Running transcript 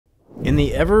In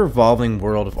the ever-evolving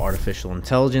world of artificial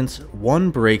intelligence, one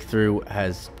breakthrough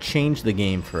has changed the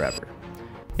game forever.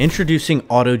 Introducing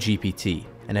AutoGPT,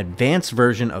 an advanced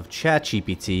version of Chat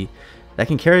GPT that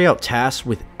can carry out tasks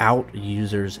without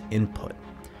users' input.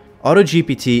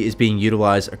 AutoGPT is being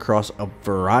utilized across a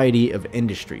variety of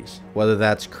industries, whether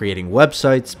that's creating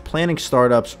websites, planning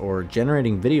startups, or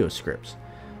generating video scripts.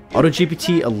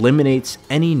 AutoGPT eliminates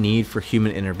any need for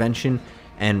human intervention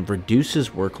and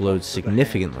reduces workload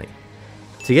significantly.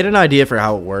 To get an idea for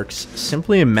how it works,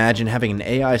 simply imagine having an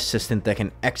AI assistant that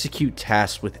can execute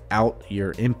tasks without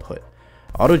your input.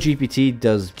 AutoGPT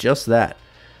does just that.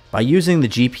 By using the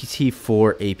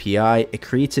GPT-4 API, it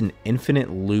creates an infinite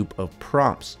loop of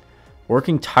prompts,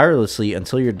 working tirelessly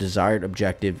until your desired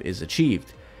objective is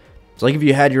achieved. It's like if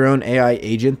you had your own AI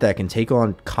agent that can take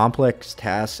on complex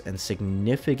tasks and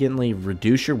significantly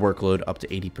reduce your workload up to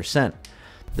 80%.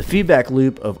 The feedback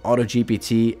loop of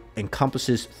AutoGPT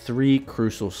encompasses three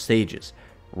crucial stages: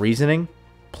 reasoning,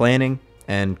 planning,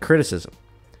 and criticism.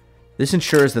 This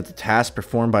ensures that the tasks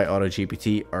performed by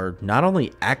AutoGPT are not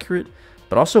only accurate,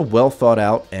 but also well thought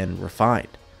out and refined.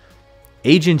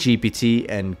 Agent GPT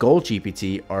and Goal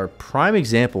GPT are prime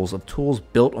examples of tools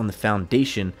built on the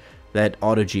foundation that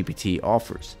AutoGPT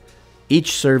offers,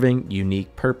 each serving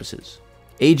unique purposes.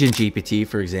 Agent GPT,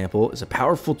 for example, is a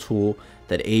powerful tool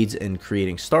that aids in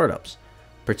creating startups,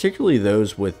 particularly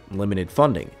those with limited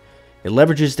funding. It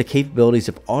leverages the capabilities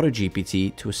of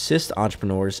AutoGPT to assist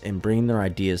entrepreneurs in bringing their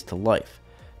ideas to life.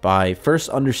 By first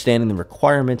understanding the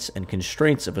requirements and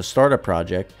constraints of a startup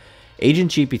project,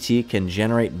 Agent GPT can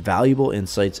generate valuable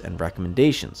insights and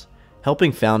recommendations,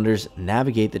 helping founders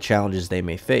navigate the challenges they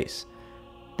may face.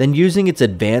 Then, using its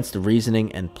advanced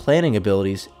reasoning and planning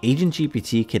abilities, Agent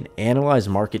GPT can analyze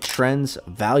market trends,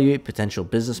 evaluate potential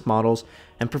business models,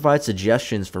 and provide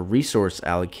suggestions for resource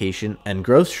allocation and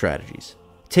growth strategies.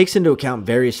 It takes into account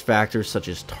various factors such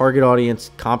as target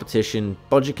audience, competition,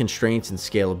 budget constraints, and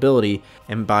scalability,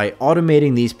 and by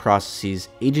automating these processes,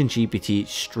 Agent GPT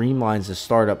streamlines the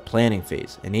startup planning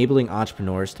phase, enabling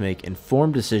entrepreneurs to make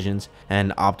informed decisions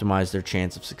and optimize their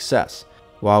chance of success.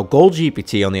 While Goal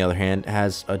GPT, on the other hand,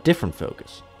 has a different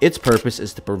focus. Its purpose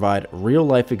is to provide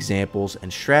real-life examples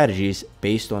and strategies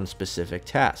based on specific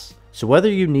tasks. So whether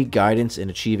you need guidance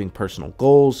in achieving personal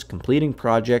goals, completing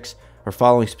projects, or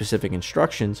following specific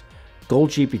instructions, Goal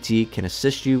GPT can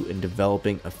assist you in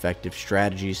developing effective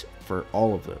strategies for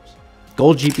all of those.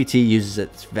 Goal GPT uses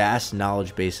its vast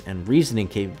knowledge base and reasoning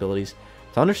capabilities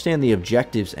to understand the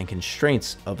objectives and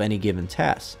constraints of any given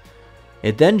task.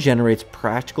 It then generates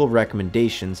practical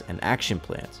recommendations and action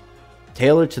plans,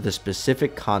 tailored to the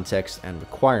specific context and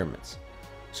requirements.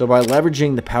 So by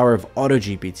leveraging the power of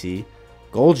AutoGPT,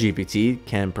 Goal GPT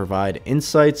can provide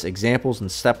insights, examples,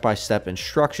 and step-by-step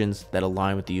instructions that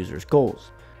align with the user's goals,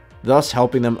 thus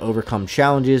helping them overcome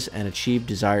challenges and achieve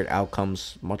desired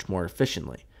outcomes much more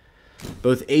efficiently.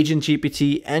 Both Agent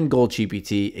GPT and Goal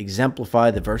GPT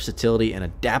exemplify the versatility and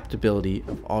adaptability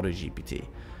of AutoGPT,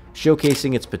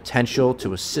 showcasing its potential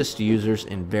to assist users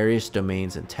in various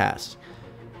domains and tasks.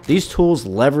 These tools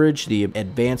leverage the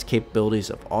advanced capabilities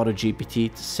of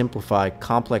AutoGPT to simplify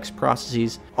complex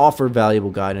processes, offer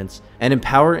valuable guidance, and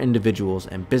empower individuals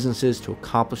and businesses to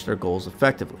accomplish their goals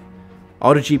effectively.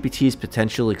 AutoGPT's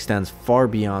potential extends far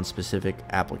beyond specific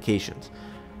applications.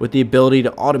 With the ability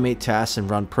to automate tasks and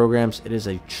run programs, it is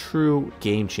a true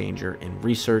game changer in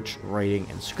research, writing,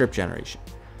 and script generation.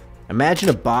 Imagine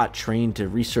a bot trained to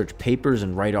research papers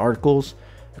and write articles,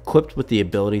 equipped with the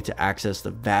ability to access the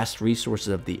vast resources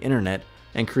of the internet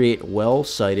and create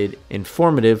well-cited,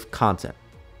 informative content.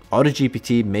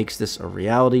 AutoGPT makes this a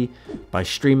reality by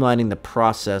streamlining the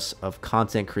process of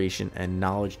content creation and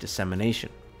knowledge dissemination.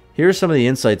 Here are some of the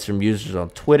insights from users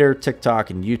on Twitter, TikTok,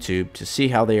 and YouTube to see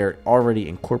how they are already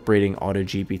incorporating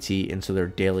AutoGPT into their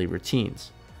daily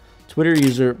routines. Twitter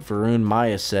user Varun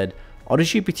Maya said,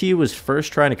 "AutoGPT was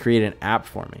first trying to create an app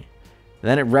for me.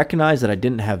 Then it recognized that I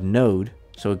didn't have Node,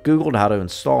 so it Googled how to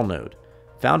install Node,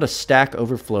 found a Stack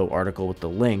Overflow article with the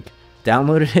link,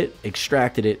 downloaded it,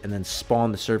 extracted it, and then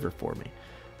spawned the server for me.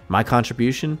 My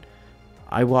contribution?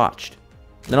 I watched."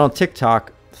 Then on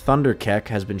TikTok, Thunderkeck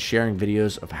has been sharing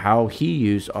videos of how he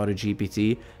used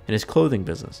AutoGPT in his clothing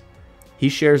business. He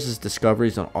shares his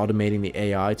discoveries on automating the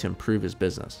AI to improve his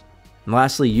business. And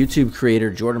lastly, YouTube creator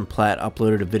Jordan Platt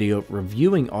uploaded a video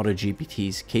reviewing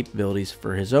AutoGPT's capabilities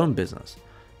for his own business.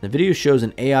 The video shows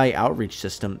an AI outreach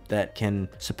system that can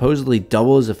supposedly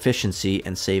double his efficiency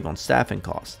and save on staffing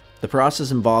costs. The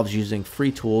process involves using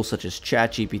free tools such as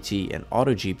Chat GPT and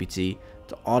AutoGPT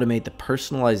to automate the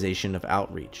personalization of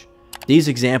outreach. These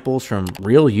examples from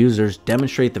real users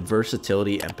demonstrate the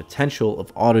versatility and potential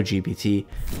of AutoGPT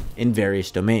in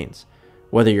various domains.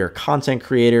 Whether you're a content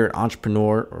creator, an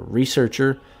entrepreneur, or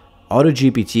researcher,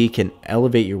 AutoGPT can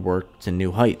elevate your work to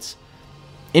new heights.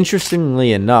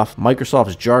 Interestingly enough,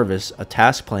 Microsoft's Jarvis, a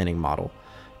task planning model,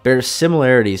 bears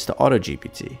similarities to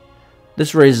AutoGPT.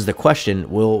 This raises the question,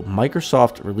 will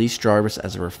Microsoft release Jarvis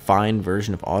as a refined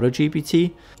version of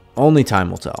AutoGPT? Only time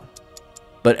will tell.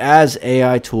 But as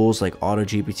AI tools like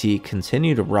AutoGPT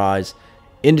continue to rise,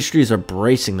 industries are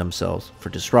bracing themselves for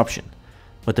disruption.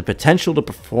 With the potential to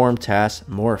perform tasks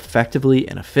more effectively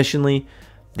and efficiently,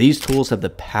 these tools have the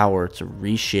power to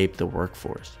reshape the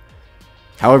workforce.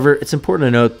 However, it's important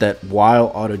to note that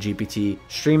while AutoGPT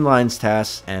streamlines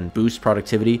tasks and boosts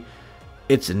productivity,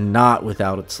 it's not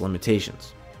without its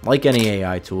limitations. Like any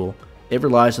AI tool, it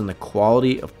relies on the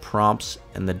quality of prompts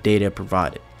and the data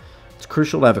provided. It's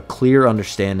crucial to have a clear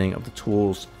understanding of the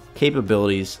tool's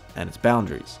capabilities and its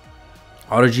boundaries.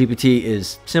 AutoGPT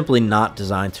is simply not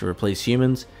designed to replace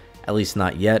humans, at least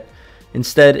not yet.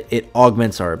 Instead, it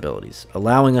augments our abilities,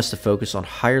 allowing us to focus on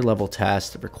higher level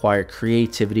tasks that require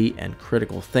creativity and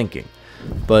critical thinking.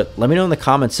 But let me know in the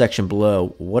comments section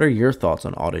below, what are your thoughts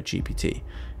on AutoGPT?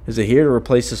 Is it here to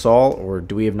replace us all, or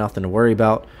do we have nothing to worry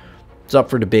about? It's up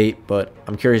for debate, but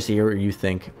I'm curious to hear what you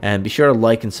think. And be sure to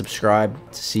like and subscribe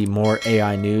to see more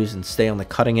AI news and stay on the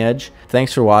cutting edge.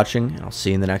 Thanks for watching, and I'll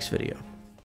see you in the next video.